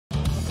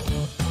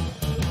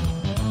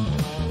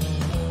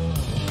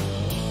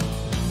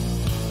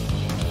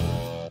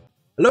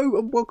Hello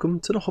and welcome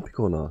to the Hobby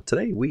Corner.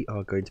 Today we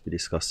are going to be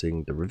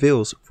discussing the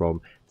reveals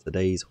from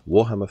today's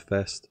Warhammer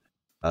Fest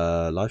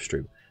live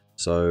stream.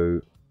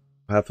 So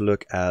have a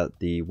look at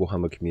the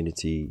Warhammer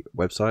community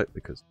website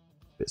because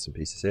bits and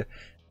pieces here,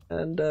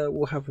 and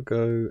we'll have a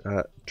go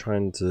at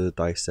trying to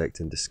dissect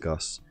and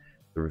discuss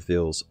the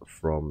reveals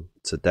from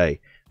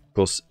today. Of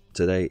course,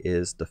 today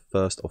is the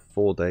first of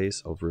 4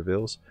 days of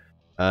reveals,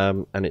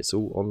 and it's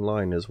all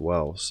online as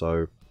well.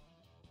 So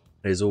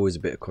there's always a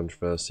bit of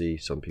controversy.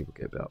 Some people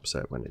get a bit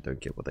upset when they don't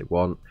get what they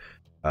want.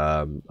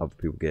 Other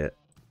people get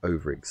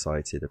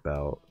overexcited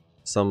about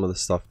some of the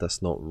stuff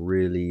that's not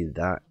really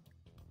that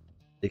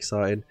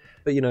exciting.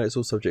 But you know, it's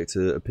all subject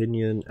to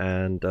opinion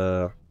and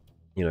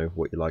you know,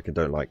 what you like and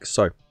don't like.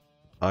 So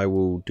I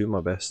will do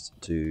my best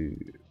to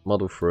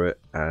muddle through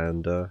it,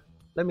 and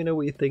let me know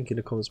what you think in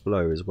the comments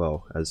below as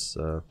well, as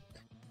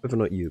whether or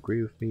not you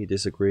agree with me,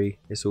 disagree,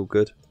 it's all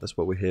good. That's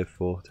what we're here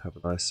for, to have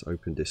a nice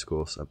open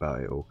discourse about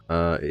it all.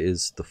 It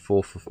is the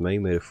 4th of May.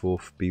 May the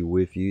 4th be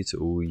with you, to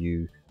all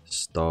you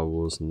Star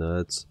Wars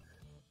nerds.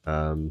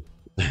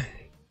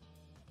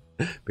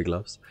 Big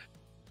loves.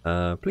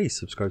 Please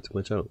subscribe to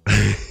my channel.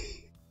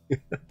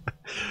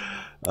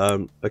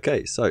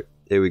 Okay, so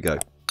here we go.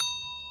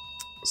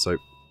 So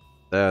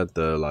there's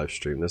the live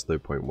stream. There's no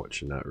point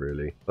watching that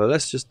really. But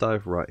let's just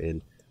dive right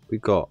in.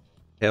 We've got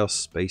Chaos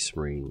Space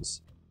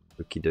Marines.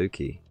 Okie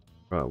dokie.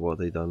 Right, what have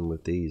they done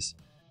with these?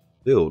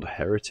 Build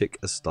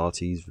Heretic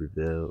Astartes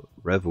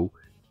revel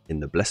in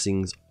the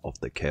blessings of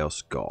the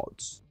Chaos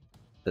Gods.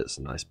 That's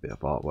a nice bit of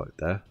artwork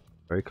there.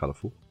 Very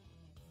colourful.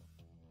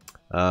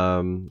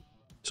 Sort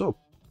of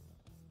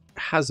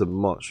has a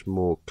much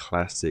more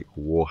classic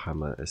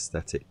Warhammer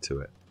aesthetic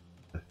to it,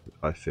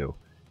 I feel.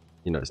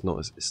 You know,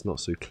 it's not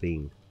so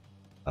clean.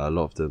 A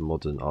lot of the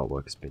modern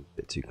artwork has been a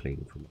bit too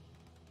clean for my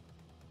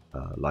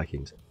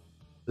likings.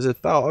 The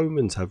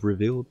Fauxhammers have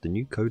revealed the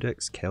new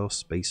Codex Chaos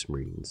Space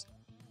Marines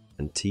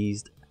and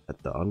teased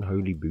at the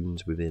unholy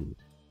boons within.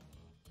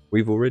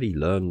 We've already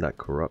learned that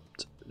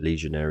corrupt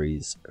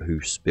legionaries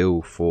who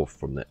spill forth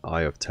from the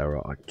Eye of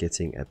Terror are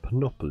getting a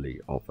panoply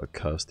of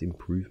accursed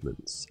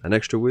improvements and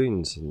extra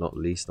wounds, not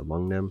least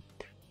among them.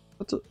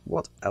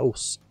 What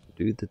else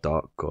do the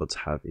Dark Gods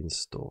have in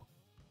store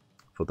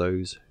for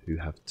those who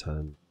have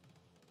turned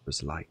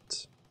as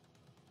light?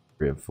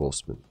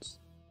 Reinforcements.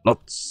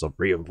 Lots of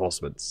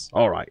reinforcements.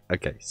 Alright,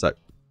 okay, so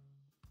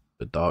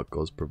the Dark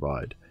Gods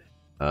provide.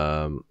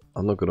 I'm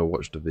not going to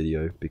watch the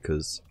video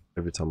because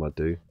every time I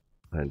do,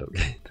 I end up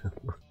getting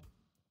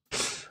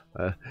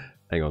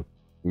hang on,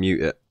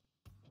 mute it.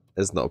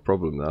 It's not a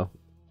problem now.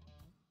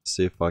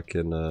 See if I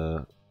can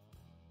I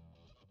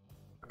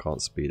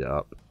can't speed it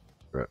up.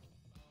 Right.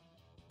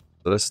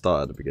 So let's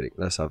start at the beginning.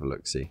 Let's have a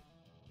look, see.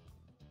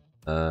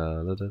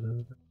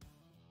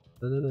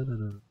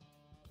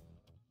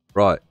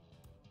 Right.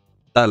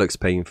 That looks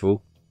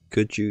painful.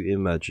 Could you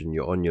imagine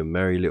you're on your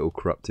merry little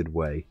corrupted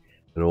way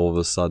and all of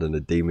a sudden a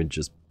demon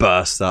just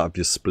bursts out of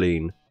your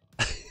spleen?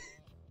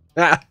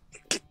 Ah,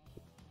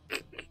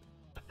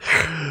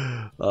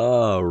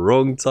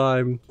 wrong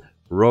time,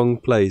 wrong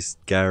place,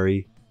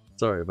 Gary.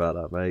 Sorry about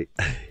that, mate.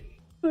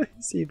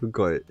 He's even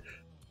got it.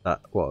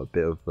 That, what, a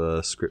bit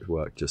of script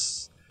work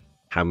just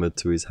hammered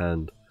to his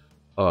hand.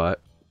 Alright.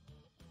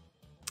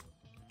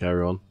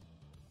 Carry on.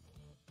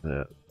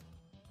 Yeah.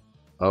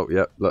 Oh,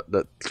 yeah,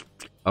 look.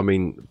 I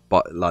mean,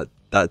 but like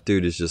that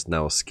dude is just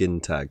now a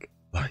skin tag,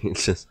 like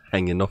it's just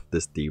hanging off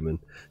this demon.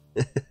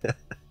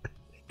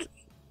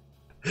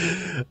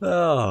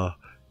 Ah,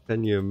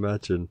 can you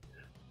imagine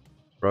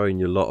throwing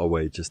your lot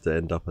away just to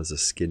end up as a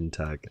skin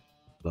tag?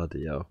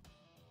 Bloody hell!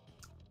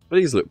 But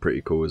these look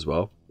pretty cool as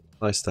well.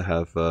 Nice to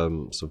have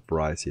some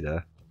variety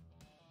there.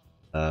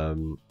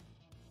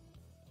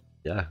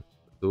 Yeah,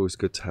 it's always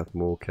good to have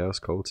more Chaos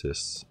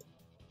Cultists.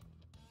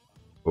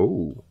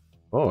 Oh.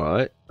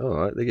 Alright,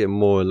 they get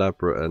more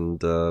elaborate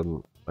and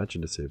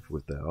imaginative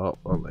with their art,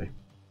 aren't they?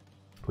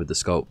 With the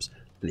sculpts,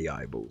 the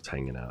eyeballs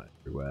hanging out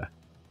everywhere.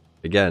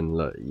 Again,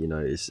 look, you know,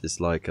 it's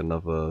like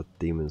another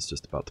demon's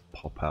just about to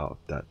pop out of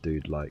that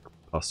dude like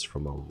pus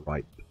from a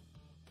ripe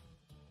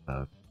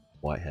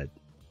whitehead.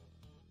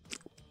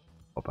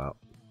 Pop out.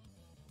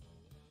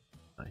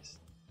 Nice.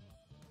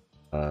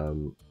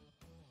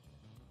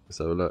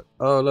 So look,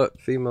 oh look,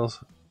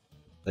 females.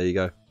 There you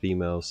go,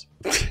 females.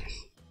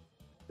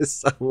 It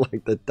sounds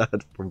like the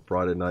dad from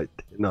Friday Night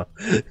Dinner.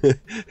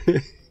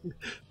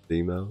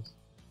 Females.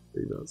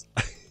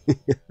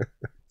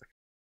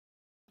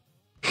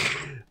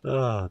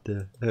 Ah,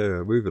 dear.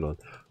 Anyway, moving on.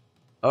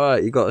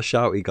 Alright, you got a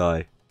shouty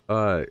guy.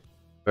 Alright,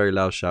 very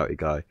loud shouty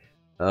guy.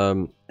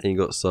 And you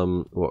got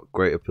some, what,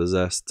 Greater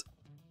Possessed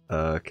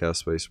Chaos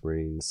Space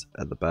Marines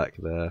at the back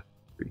there.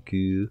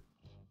 Pretty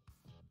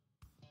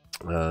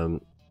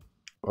cool.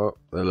 Oh,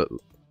 look.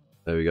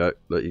 There we go.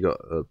 Look, you got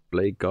a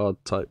Blade Guard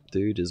type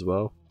dude as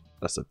well.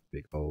 That's a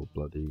big old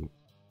bloody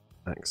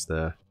axe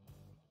there.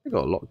 They've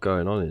got a lot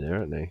going on in here,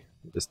 haven't they?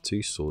 There's 2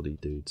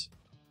 swordy dudes.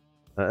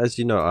 As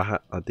you know, I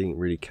didn't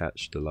really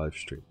catch the live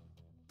stream.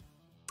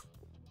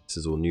 This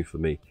is all new for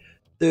me.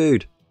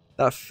 Dude,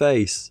 that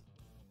face.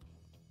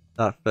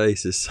 That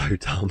face is so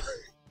dumb.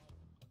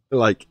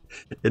 Like,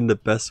 in the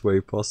best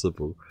way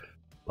possible.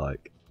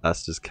 Like,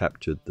 that's just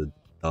captured the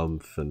dumb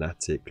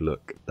fanatic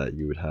look that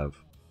you would have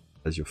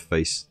as your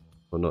face,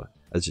 or not,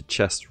 as your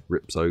chest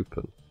rips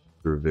open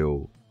to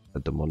reveal a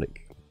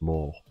demonic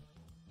maw.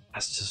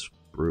 That's just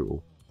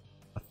brutal.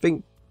 I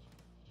think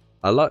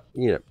I like,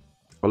 you know,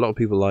 a lot of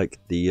people like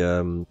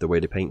the way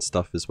they paint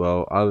stuff as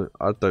well.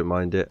 I don't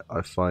mind it.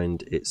 I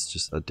find it's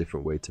just a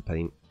different way to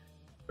paint.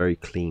 Very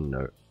clean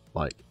note.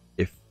 Like,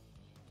 if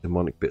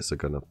demonic bits are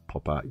gonna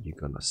pop out, you're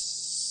gonna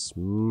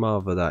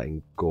smother that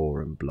in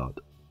gore and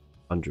blood.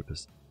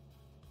 100%.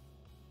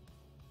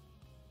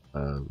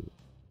 Got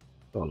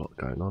a lot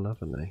going on,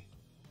 haven't they?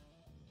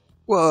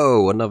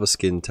 Whoa, another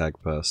skin tag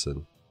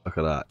person. Look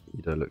at that.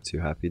 You don't look too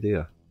happy, do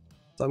you?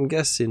 So I'm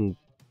guessing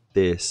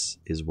this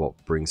is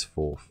what brings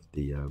forth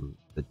the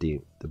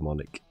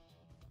demonic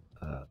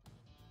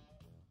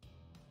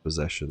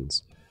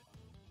possessions.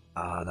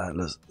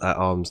 That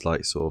arm's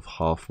like sort of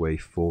halfway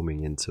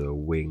forming into a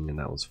wing, and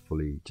that was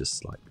fully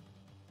just like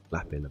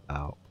flapping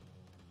about.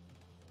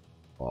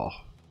 Oh,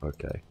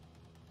 okay.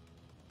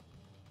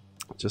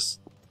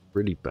 Just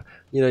really bad.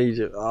 You know, you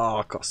just, oh,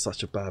 I got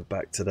such a bad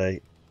back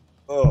today.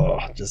 Oh,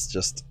 just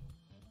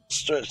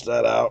stretch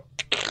that out.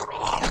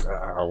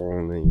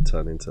 And then you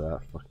turn into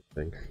that fucking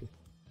thing.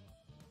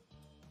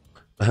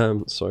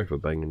 Sorry for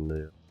banging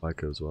the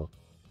mic as well.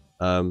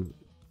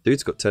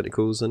 Dude's got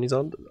tentacles on his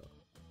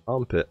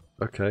armpit.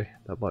 Okay,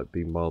 that might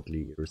be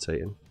mildly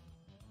irritating.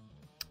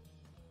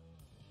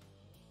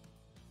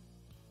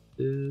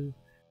 What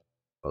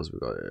else we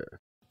got here?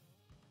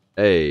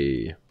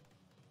 Hey.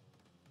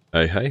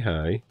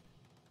 Hey.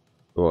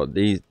 What,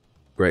 these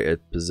greater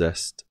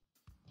possessed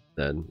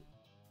then?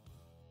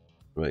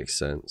 Makes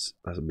sense.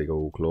 That's a big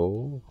old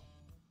claw.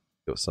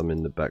 Got some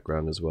in the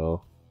background as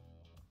well.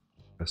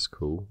 That's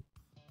cool.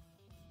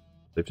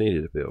 They've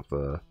needed a bit of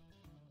a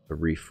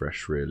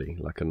refresh, really.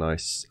 Like a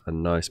nice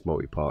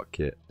multi-part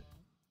kit.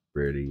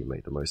 Really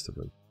make the most of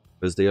them.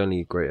 Because the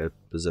only greater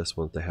possessed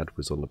ones they had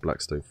was on the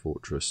Blackstone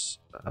Fortress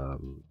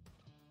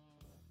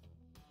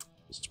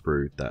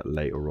sprue that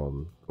later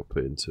on got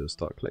put into a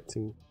start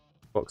collecting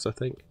box, I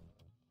think.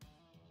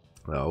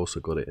 I also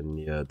got it in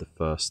the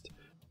first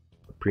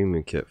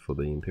premium kit for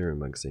the Imperium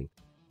magazine.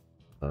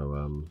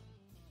 So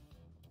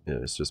yeah,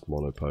 it's just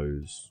mono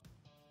pose,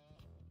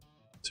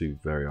 two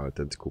very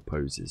identical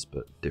poses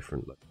but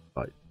different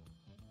like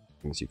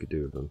things you could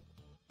do with them.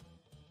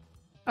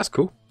 That's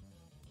cool.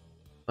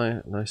 Oh,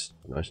 yeah, nice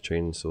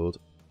chain sword.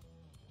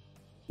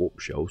 Warp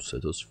shell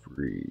set us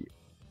free.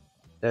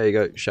 There you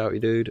go,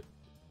 shouty dude.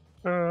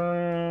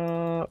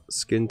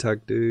 Skin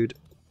tag dude,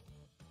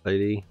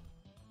 lady,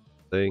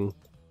 thing,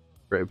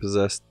 greater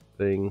possessed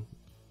thing,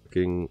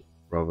 looking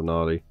rather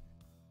gnarly. Is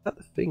that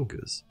the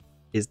fingers?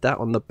 Is that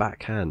on the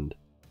back hand?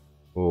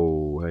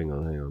 Oh, hang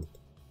on.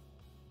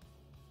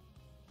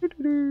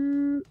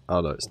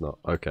 Oh no, it's not.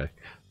 Okay, I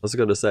was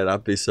gonna say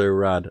that'd be so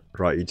rad.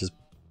 Right, you just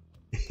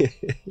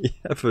you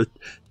have a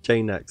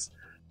chain axe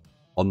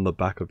on the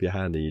back of your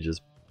hand, and you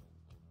just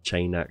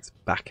chain axe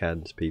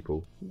backhand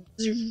people.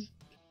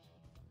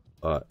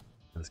 Alright,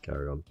 let's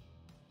carry on.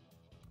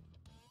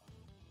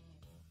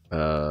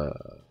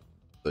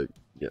 So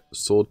yeah,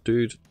 sword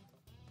dude.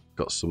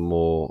 Got some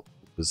more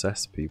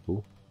possessed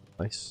people.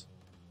 Nice.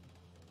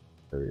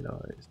 Very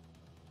nice.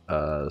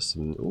 Oh,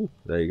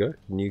 there you go.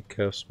 New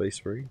Chaos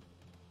Space Marine.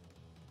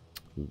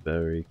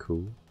 Very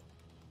cool.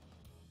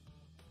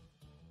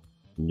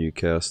 New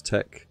Chaos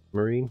Tech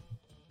Marine.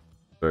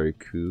 Very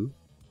cool.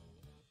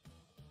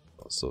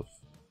 Lots of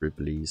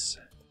Ribleys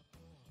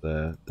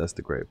there. That's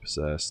the Great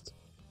Possessed.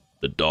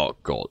 The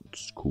Dark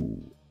Gods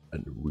cool,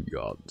 and we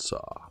answer.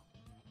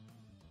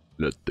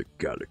 Let the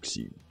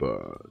galaxy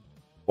burn.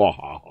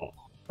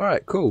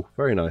 Alright, cool.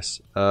 Very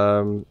nice.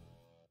 So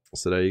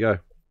there you go.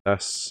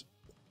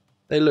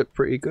 They look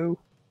pretty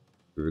cool.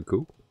 Very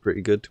cool.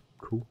 Pretty good.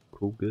 Cool,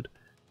 good.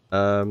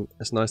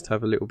 It's nice to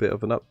have a little bit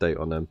of an update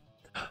on them.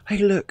 Hey,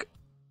 look!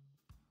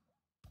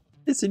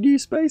 It's a new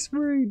Space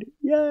Marine!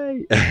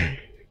 Yay!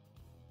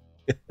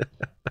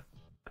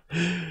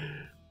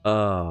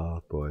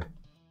 Oh boy.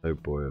 Oh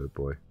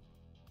boy.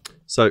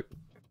 So,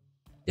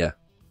 yeah.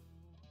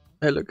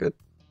 They look good.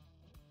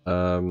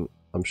 I'm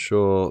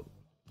sure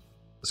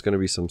there's going to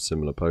be some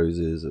similar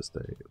poses as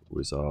they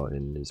always are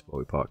in these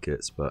multi-part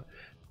kits, but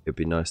it'd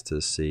be nice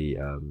to see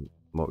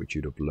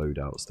multitude of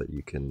loadouts that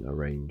you can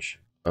arrange.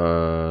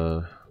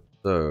 So,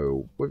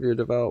 whether you're a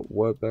devout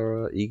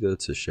wordbearer, eager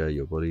to share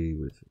your body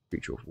with a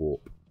creature of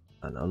warp,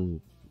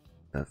 an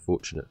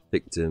unfortunate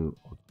victim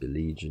of the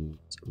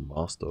Legion's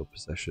master of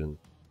possession,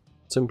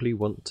 simply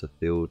want to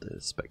field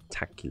a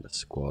spectacular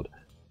squad,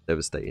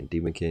 devastating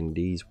demonkin,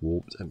 these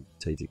warped and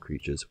mutated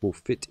creatures will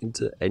fit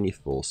into any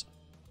force.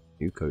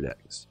 New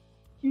codex.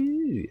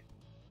 Ew.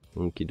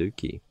 Okie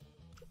dokie.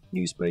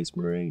 New Space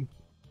Marine.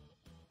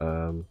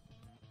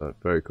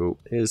 Very cool.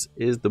 Here's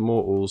the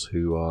mortals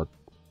who are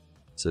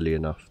silly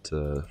enough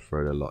to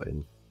throw their lot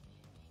in.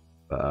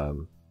 But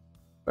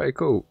very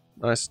cool.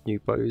 Nice new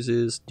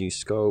poses, new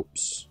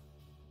sculpts.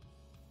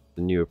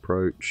 a new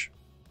approach,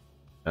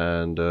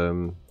 and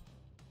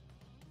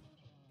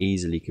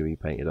easily can be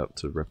painted up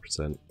to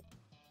represent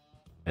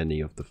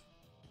any of the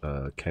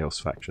Chaos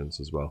factions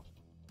as well.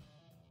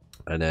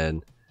 And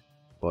then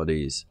what are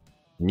these?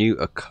 New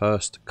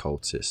accursed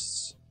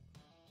cultists.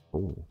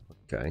 Oh,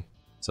 okay.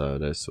 So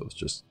they're sort of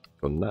just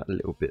gone that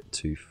little bit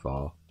too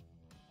far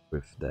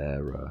with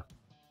their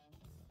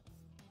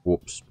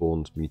warp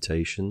spawns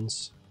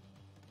mutations.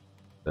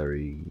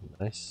 Very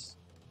nice.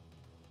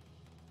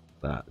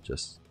 That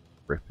just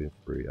ripping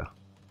through you.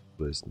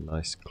 Those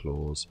nice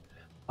claws.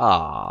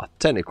 Ah,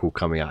 tentacle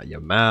coming out of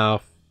your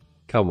mouth.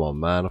 Come on,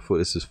 man. I thought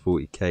this was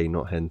 40k,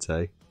 not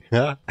hentai.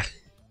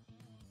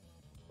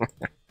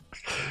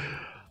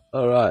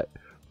 Alright.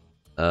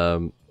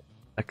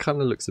 It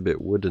kind of looks a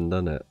bit wooden,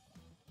 doesn't it?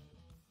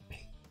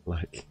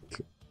 Like,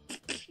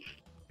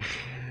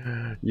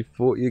 you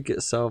thought you'd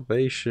get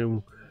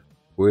salvation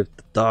with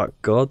the dark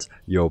gods?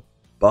 You're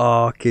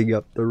barking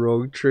up the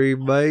wrong tree,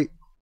 mate.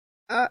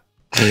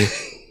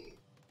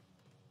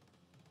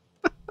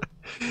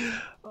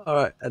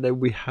 Alright, and then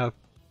we have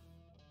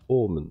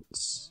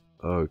torments.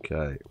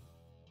 Okay.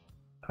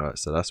 Alright,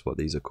 so that's what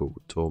these are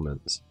called,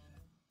 torments.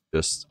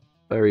 Just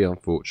very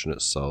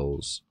unfortunate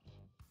souls.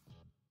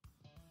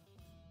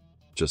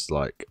 Just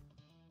like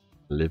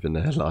living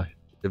their life,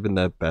 living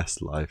their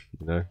best life,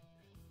 you know?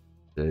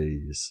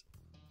 Jeez.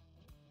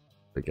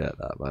 Forget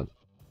that, man.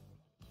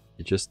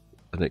 You're just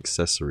an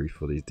accessory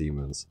for these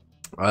demons.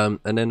 And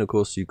then of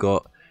course you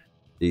got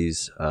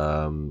these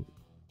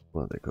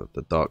what are they called?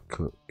 The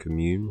Dark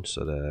Commune,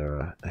 so they're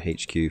a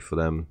HQ for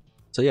them.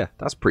 So yeah,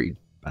 that's pretty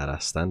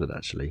badass standard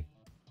actually.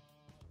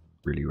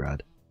 Really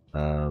rad.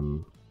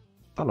 Don't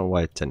know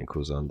why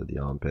tentacles are under the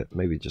armpit.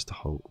 Maybe just to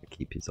hold,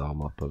 keep his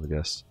arm up, I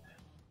guess.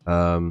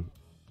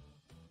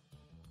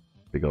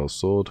 Big old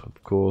sword,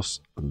 of course.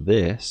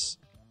 This,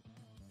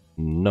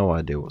 no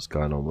idea what's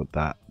going on with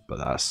that, but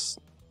that's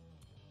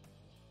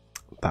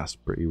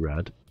pretty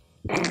rad.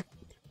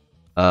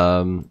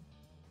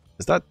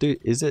 Is that dude?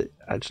 Is it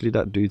actually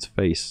that dude's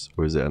face,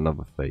 or is it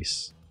another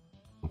face?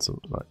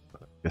 Something like,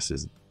 I guess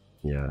it's,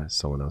 yeah,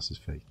 someone else's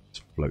face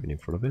just floating in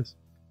front of his.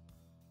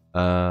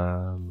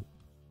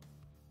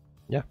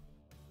 Yeah,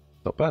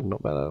 not bad at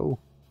all.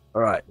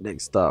 All right,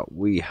 next up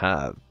we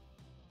have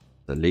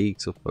the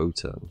Leagues of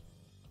Photon.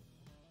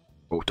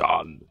 So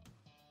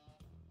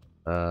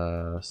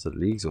the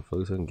Leagues of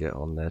Photon get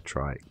on their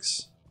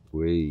trikes.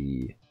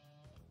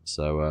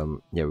 So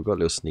yeah, we've got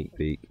a little sneak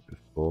peek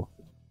before.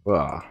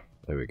 Ah,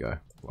 there we go.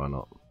 Why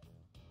not?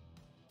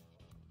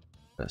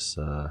 Let's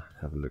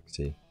have a look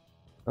see.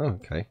 Oh,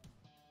 okay.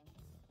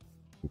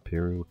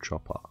 Imperial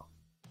Chopper.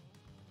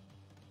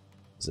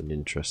 It's an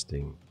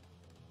interesting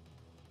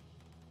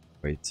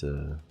way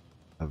to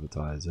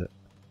advertise it.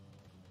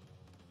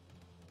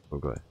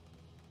 Okay.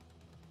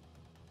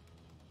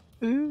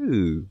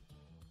 Ooh.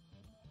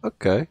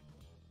 Okay.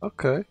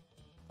 Okay.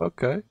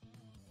 Okay.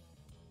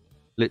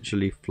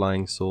 Literally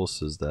flying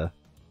saucers there.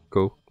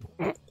 Cool.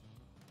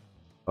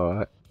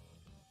 Alright.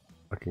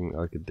 I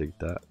can dig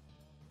that.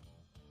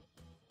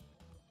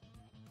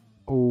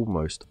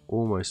 Almost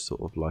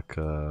sort of like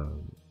a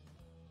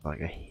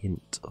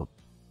hint of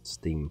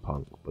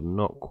steampunk, but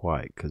not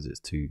quite, because it's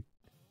too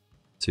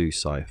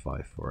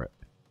sci-fi for it.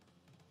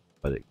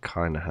 But it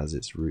kind of has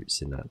its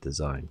roots in that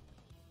design.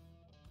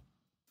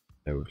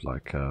 It was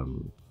like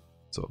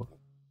sort of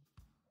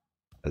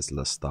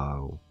Tesla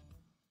style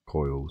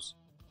coils.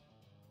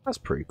 That's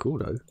pretty cool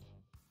though.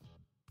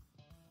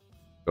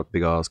 Got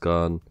big ass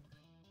gun.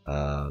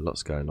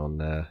 Lots going on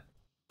there.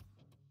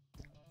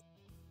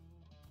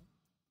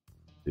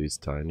 Dude's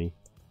tiny.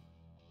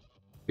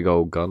 Big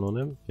old gun on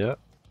him. Yeah.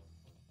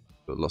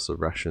 Got lots of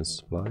ration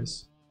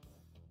supplies.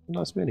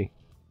 Nice mini.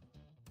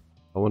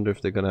 I wonder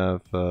if they're gonna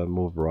have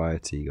more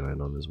variety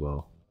going on as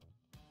well.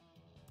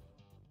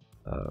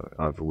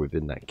 Either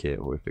within that kit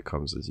or if it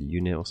comes as a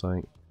unit or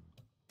something.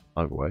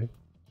 Either way.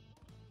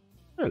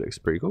 That looks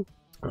pretty cool.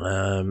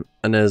 And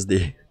there's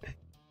the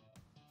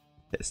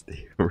it's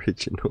the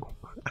original.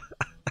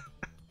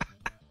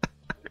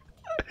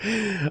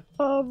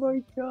 Oh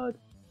my god.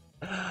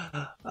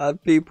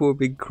 People have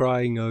been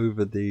crying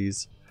over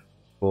these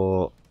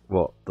for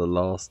what, the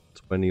last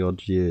 20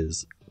 odd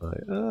years.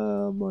 Like,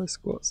 my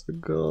squats are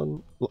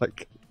gone.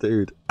 Like,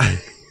 dude.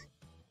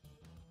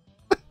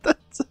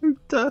 That's so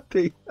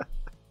derpy.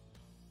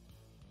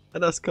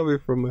 And that's coming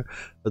from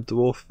a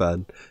dwarf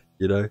fan,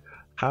 you know.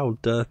 How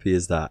derpy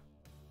is that?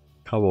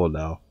 Come on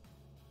now.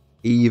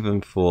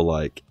 Even for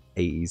like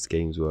 80s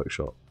Games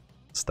Workshop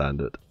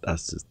standard,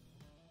 that's just,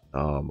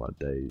 oh my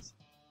days.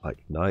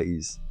 Like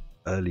 90s,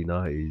 early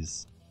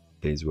 90s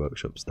Games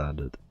Workshop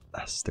standard,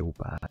 that's still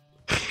bad.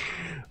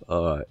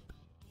 Alright.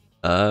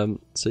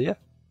 So yeah,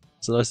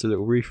 it's a nice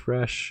little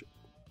refresh.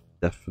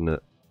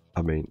 Definite,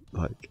 I mean,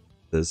 like,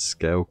 there's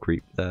scale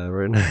creep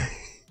there, and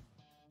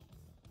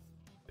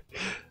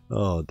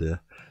oh dear.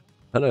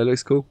 I know, it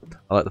looks cool.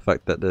 I like the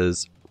fact that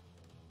there's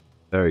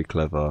very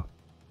clever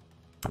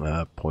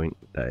point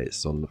that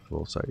it's on the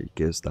floor, so it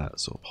gives that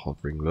sort of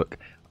hovering look.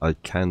 I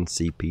can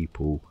see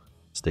people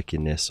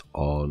sticking this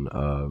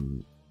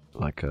on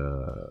like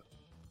a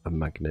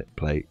magnet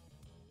plate,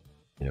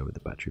 you know, with the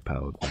battery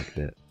powered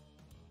magnet,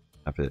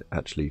 have it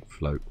actually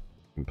float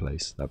in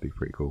place. That'd be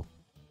pretty cool.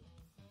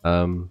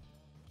 But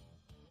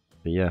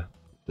yeah,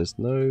 there's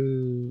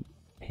no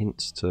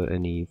hints to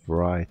any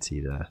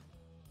variety there,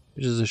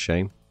 which is a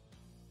shame.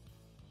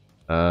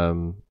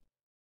 But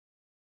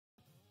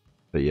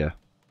yeah,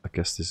 I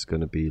guess this is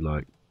going to be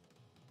like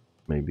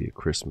maybe a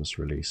Christmas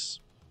release.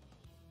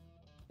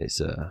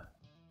 It's a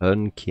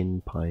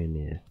Ernkin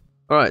Pioneer.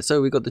 Alright,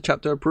 so we got the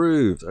chapter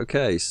approved.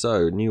 Okay,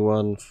 so new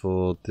one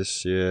for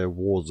this year,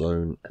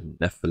 Warzone and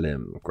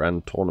Nephilim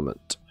Grand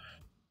Tournament.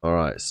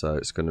 Alright, so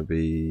it's going to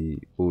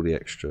be all the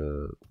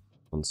extra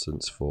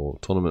nonsense for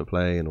tournament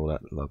play and all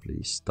that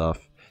lovely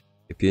stuff.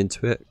 If you're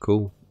into it,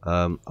 cool.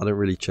 I don't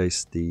really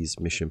chase these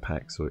mission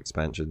packs or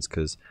expansions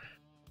because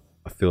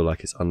I feel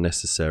like it's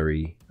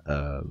unnecessary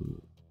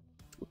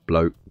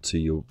bloat to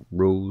your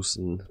rules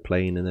and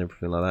playing and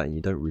everything like that, and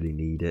you don't really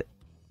need it.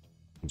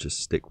 You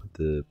just stick with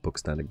the book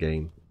standard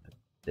game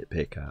and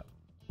pick at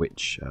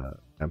which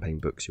campaign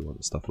books you want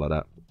and stuff like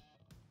that.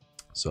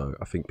 So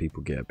I think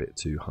people get a bit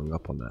too hung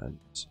up on that, and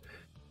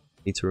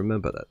need to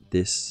remember that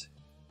this,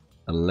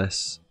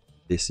 unless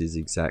this is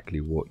exactly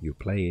what you're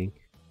playing,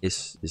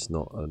 is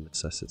not a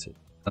necessity.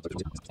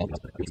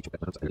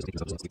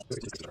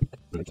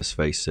 Let's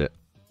face it,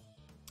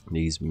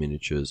 these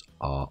miniatures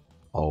are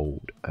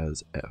old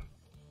as F.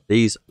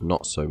 These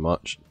not so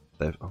much.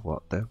 They're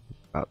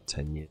about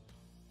 10 years.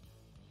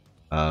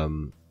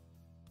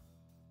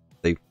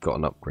 They've got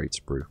an upgrade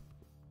sprue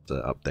to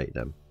update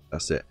them.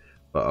 That's it.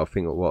 But I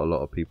think what a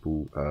lot of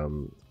people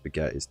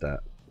forget is that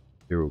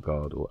Imperial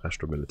Guard or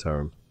Astra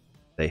Militarum,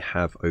 they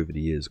have over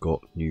the years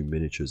got new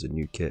miniatures and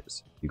new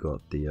kits. You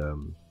got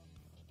the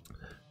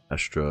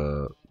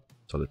Astra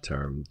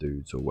Solitarum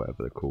dudes or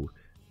whatever they're called,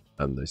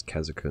 those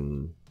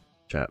Kazakhstan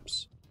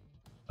chaps.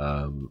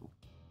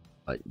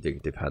 Like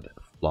they've had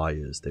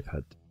flyers, they've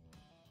had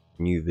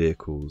new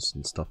vehicles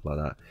and stuff like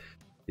that.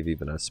 They've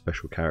even had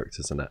special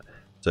characters and that.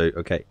 So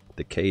okay,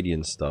 the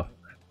Cadian stuff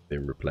has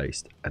been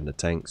replaced, and the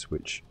tanks,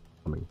 which,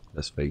 I mean,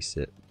 let's face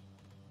it,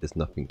 there's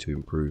nothing to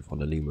improve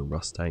on a Lehman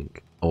Russ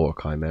tank or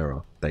a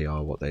Chimera. They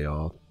are what they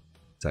are,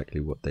 exactly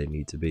what they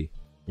need to be.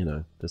 You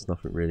know, there's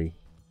nothing really.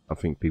 I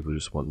think people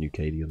just want new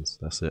Cadians,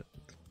 that's it.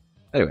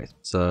 Anyway,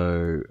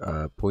 so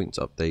points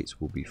updates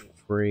will be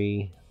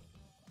free.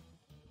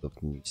 Of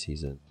the new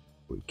season,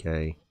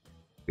 40k.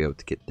 Be able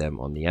to get them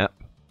on the app.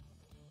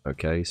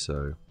 Okay,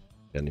 so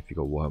and if you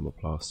got Warhammer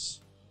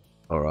Plus,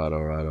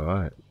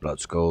 alright. Blood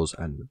Skulls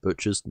and the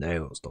Butcher's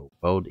Nails, the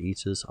World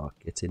Eaters are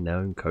getting their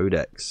own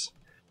codex.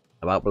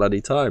 About bloody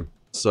time.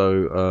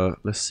 So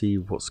let's see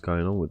what's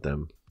going on with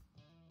them.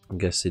 I'm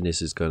guessing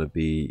this is going to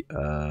be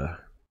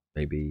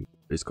maybe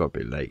it's got a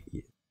bit late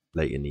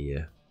in the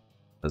year,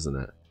 hasn't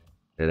it?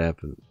 They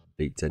haven't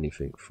leaked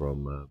anything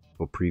from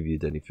or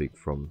previewed anything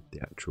from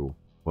the actual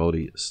World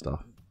Eater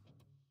stuff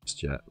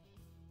just yet.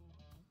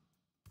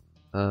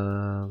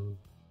 Let's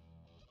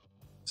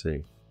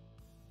see.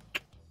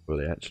 Will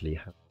they actually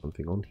have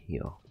something on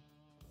here?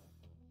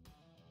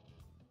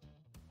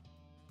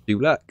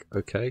 Black.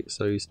 Okay,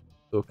 so he's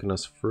talking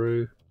us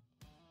through,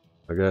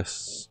 I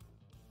guess.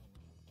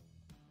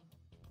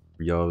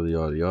 Yada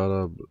yada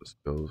yada. Let's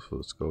go for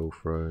the skull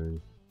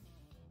throne.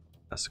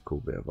 That's a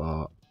cool bit of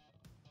art.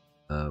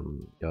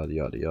 Yada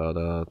yada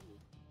yada.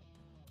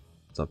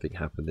 Something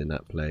happened in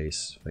that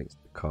place thanks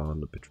to Khan,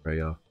 the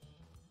betrayer.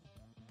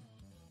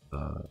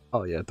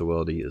 Oh yeah, the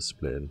World Eaters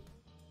splitting.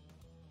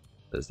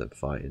 There's them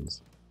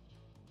fightings.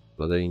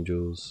 Blood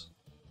Angels.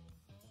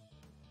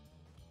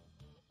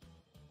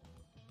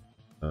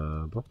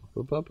 Blah,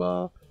 blah, blah,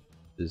 blah.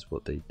 This is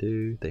what they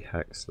do. They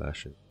hack,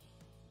 slash, and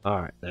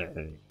alright,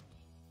 there.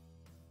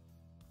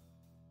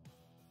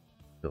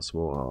 Got some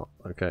more art.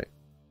 Okay.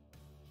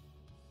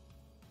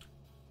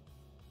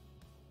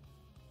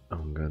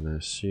 I'm gonna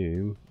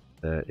assume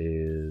there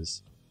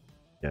is,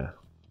 yeah,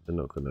 they're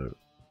not gonna.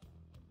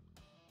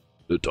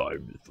 The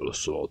time for the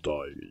sword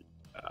time.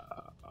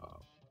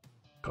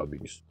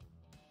 Coming.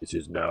 It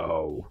is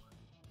now.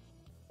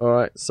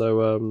 Alright,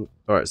 so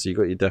alright, so you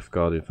got your Death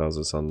Guard in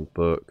Thousand Sun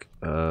book.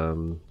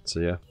 So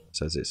yeah,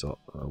 says it's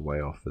way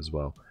off as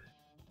well.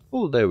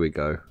 Oh, there we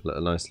go.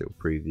 A nice little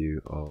preview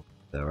of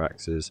their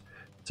axes.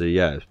 So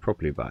yeah, it's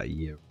probably about a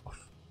year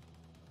off.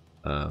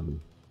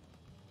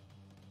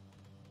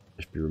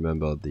 If you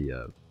remember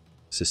the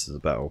Sisters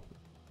of Battle,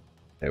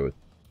 they were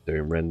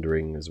doing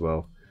rendering as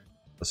well.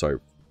 Sorry,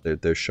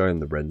 they're showing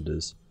the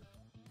renders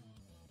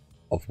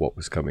of what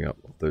was coming up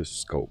of those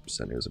sculpts,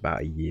 and it was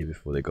about a year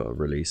before they got a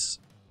release.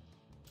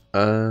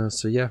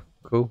 So yeah,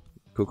 cool.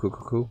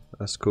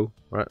 That's cool.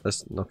 Right,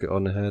 let's knock it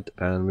on the head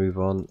and move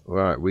on.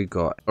 Alright, we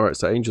got. Alright,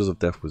 so Angels of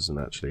Death wasn't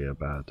actually a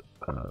bad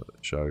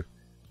show.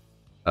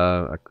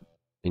 I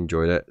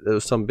enjoyed it. There were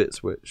some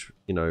bits which,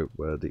 you know,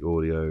 where the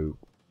audio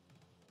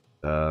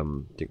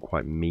didn't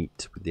quite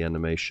meet with the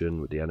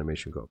animation. The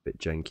animation got a bit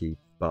janky,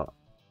 but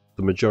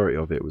the majority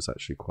of it was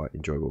actually quite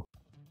enjoyable.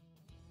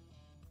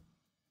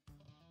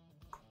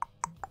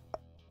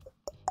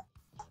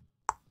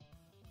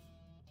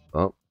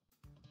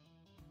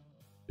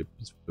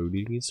 is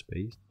floating in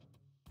space.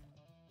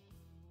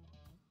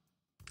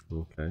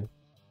 Okay.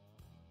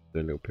 Do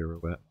a little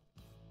pirouette.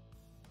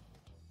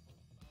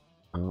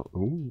 Oh,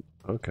 ooh,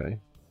 okay.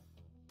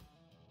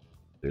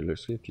 It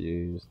looks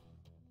confused.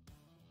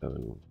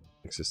 Having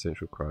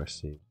existential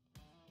crisis.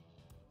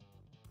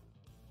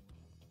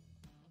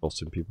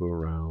 Bossing people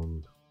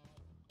around.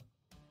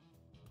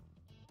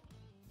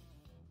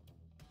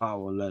 I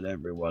will let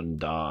everyone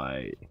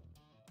die.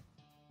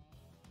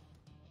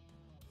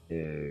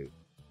 Ew.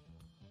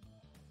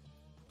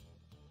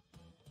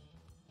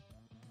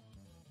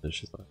 And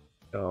she's like,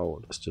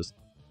 oh, let's just,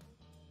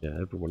 yeah,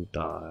 everyone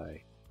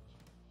die.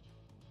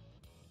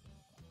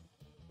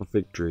 For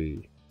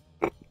victory.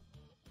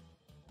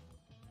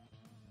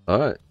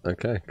 Alright,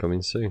 okay,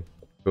 coming soon.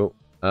 Cool.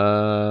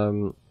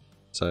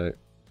 So,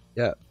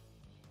 yeah,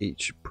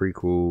 each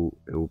prequel,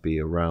 it will be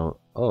around,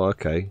 oh,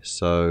 okay,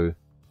 so,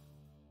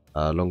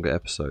 longer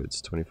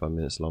episodes, 25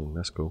 minutes long,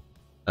 that's cool.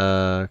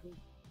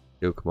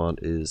 Guild Command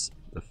is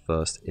the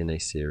first in a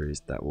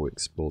series that will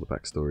explore the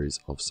backstories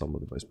of some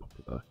of the most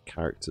popular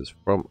characters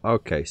from,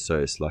 okay, so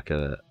it's like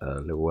a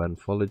little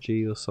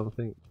anthology or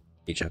something.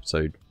 Each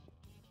episode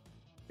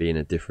being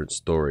a different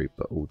story,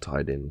 but all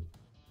tied in,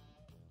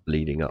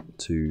 leading up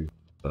to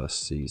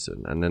first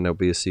season. And then there'll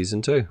be a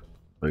season 2.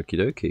 Okie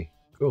dokie,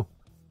 cool.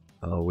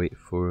 I'll wait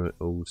for it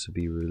all to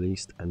be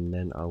released, and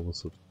then I will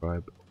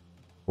subscribe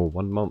for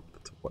 1 month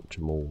to watch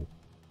them all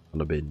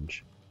on a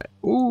binge.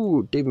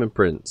 Ooh, Demon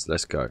Prince,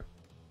 let's go.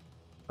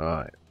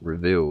 Alright,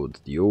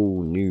 revealed. The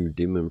all new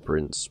Demon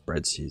Prince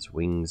spreads his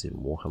wings in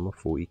Warhammer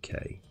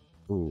 40k.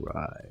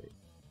 Alright.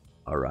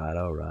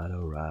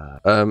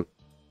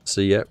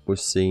 So yeah, we've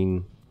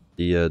seen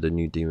the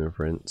new Demon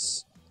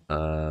Prince,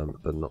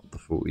 but not the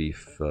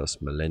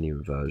 41st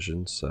Millennium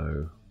version,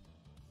 so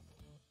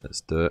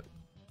let's do it.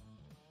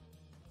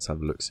 Let's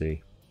have a look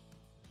see.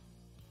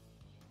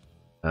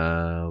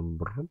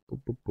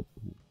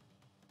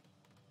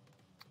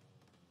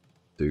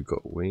 Do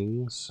got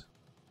wings.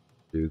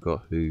 Do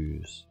got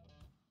who's.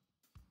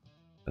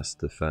 That's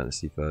the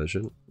fantasy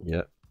version.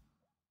 Yep.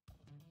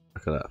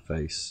 Look at that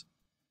face.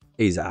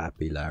 He's a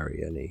happy Larry,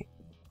 isn't he?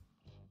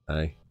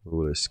 Hey,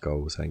 all those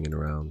skulls hanging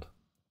around.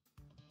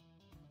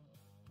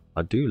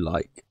 I do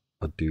like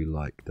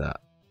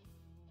that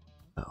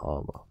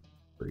armor.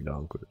 Pretty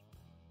darn good.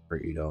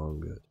 Pretty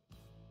darn good.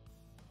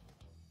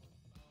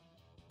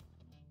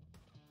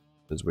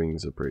 His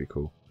wings are pretty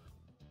cool.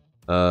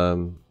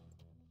 And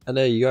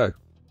there you go.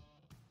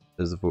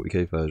 There's the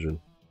 40k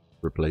version.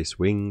 Replace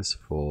wings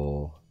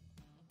for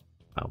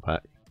pound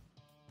pack.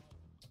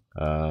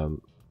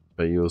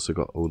 But you also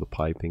got all the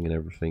piping and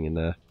everything in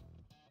there.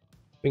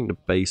 I think the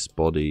base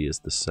body is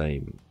the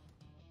same,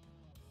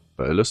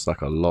 but it looks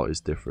like a lot is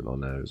different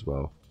on there as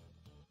well.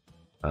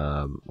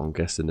 I'm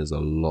guessing there's a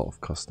lot of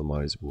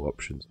customizable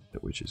options,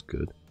 which is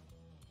good.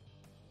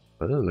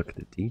 But then look at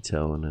the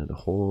detail on there. The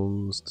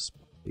horns, the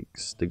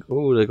spikes.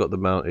 Oh, they got the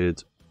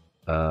mounted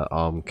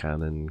arm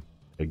cannon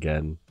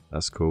again.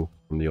 That's cool.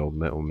 From the old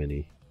metal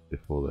mini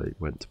before they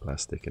went to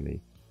plastic and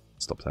he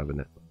stopped having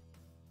it.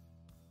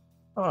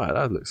 Alright,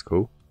 that looks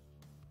cool.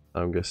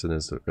 I'm guessing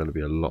there's going to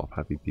be a lot of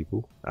happy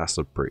people. That's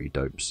a pretty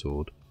dope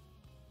sword.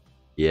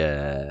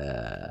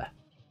 Yeah.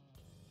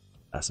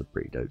 That's a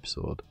pretty dope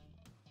sword.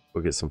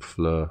 We'll get some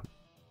Fleur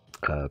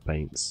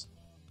paints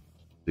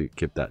to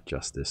give that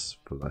justice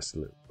for a nice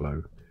little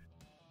glow.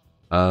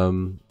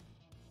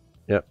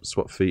 Yep,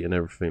 swap feet and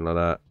everything like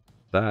that.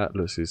 That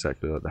looks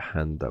exactly like the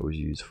hand that was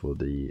used for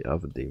the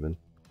other demon.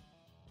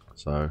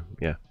 So,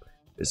 yeah.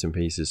 Bits and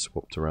pieces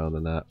swapped around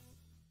and that.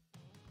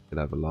 You can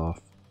have a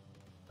laugh.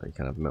 You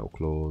can have metal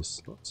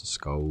claws, lots of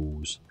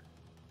skulls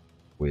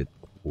with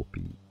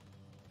whoopee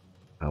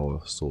power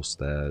source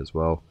there as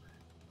well.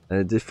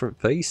 And different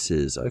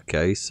faces.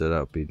 Okay, so that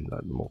would be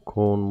like the more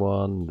corn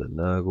one, the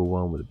Nurgle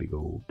one with a big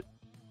old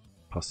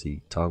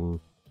pussy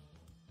tongue.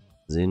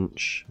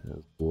 Zinch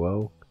as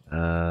well.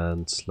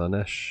 And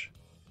Slanesh.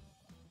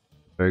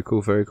 Very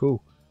cool, very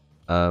cool.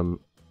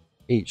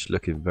 Each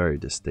looking very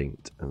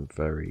distinct and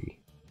very,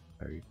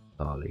 very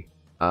gnarly.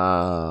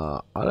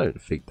 I don't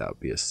think that would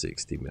be a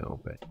 60 mil,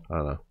 but I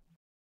don't know.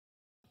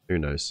 Who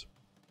knows?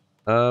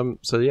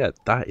 So yeah,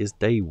 that is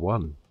day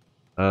 1.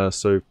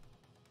 So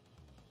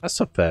that's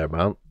a fair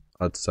amount,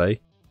 I'd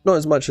say. Not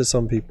as much as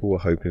some people were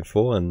hoping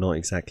for, and not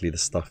exactly the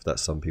stuff that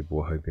some people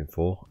were hoping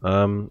for.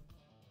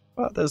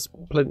 But there's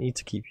plenty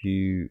to keep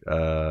you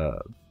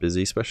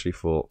busy, especially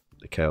for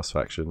the Chaos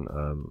faction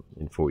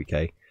in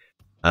 40k.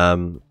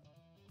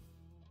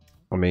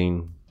 I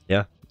mean,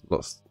 yeah,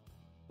 lots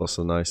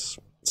of nice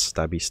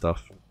stabby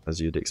stuff as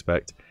you'd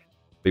expect.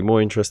 Be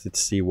more interested to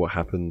see what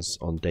happens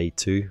on day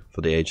 2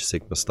 for the Age of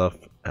Sigma stuff,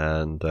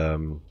 and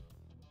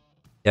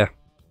yeah,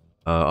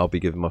 I'll be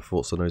giving my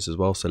thoughts on those as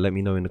well. So let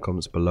me know in the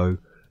comments below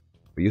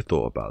what you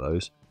thought about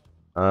those,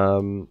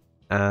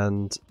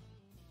 and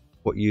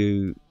what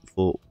you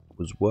thought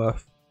was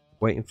worth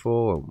waiting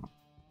for, and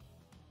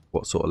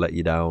what sort of let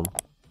you down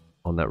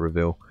on that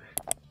reveal.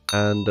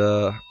 And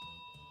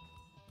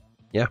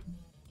yeah,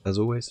 as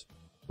always,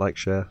 like,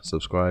 share,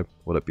 subscribe,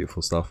 all that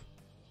beautiful stuff.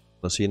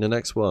 I'll see you in the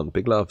next one.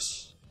 Big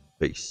loves.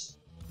 Peace.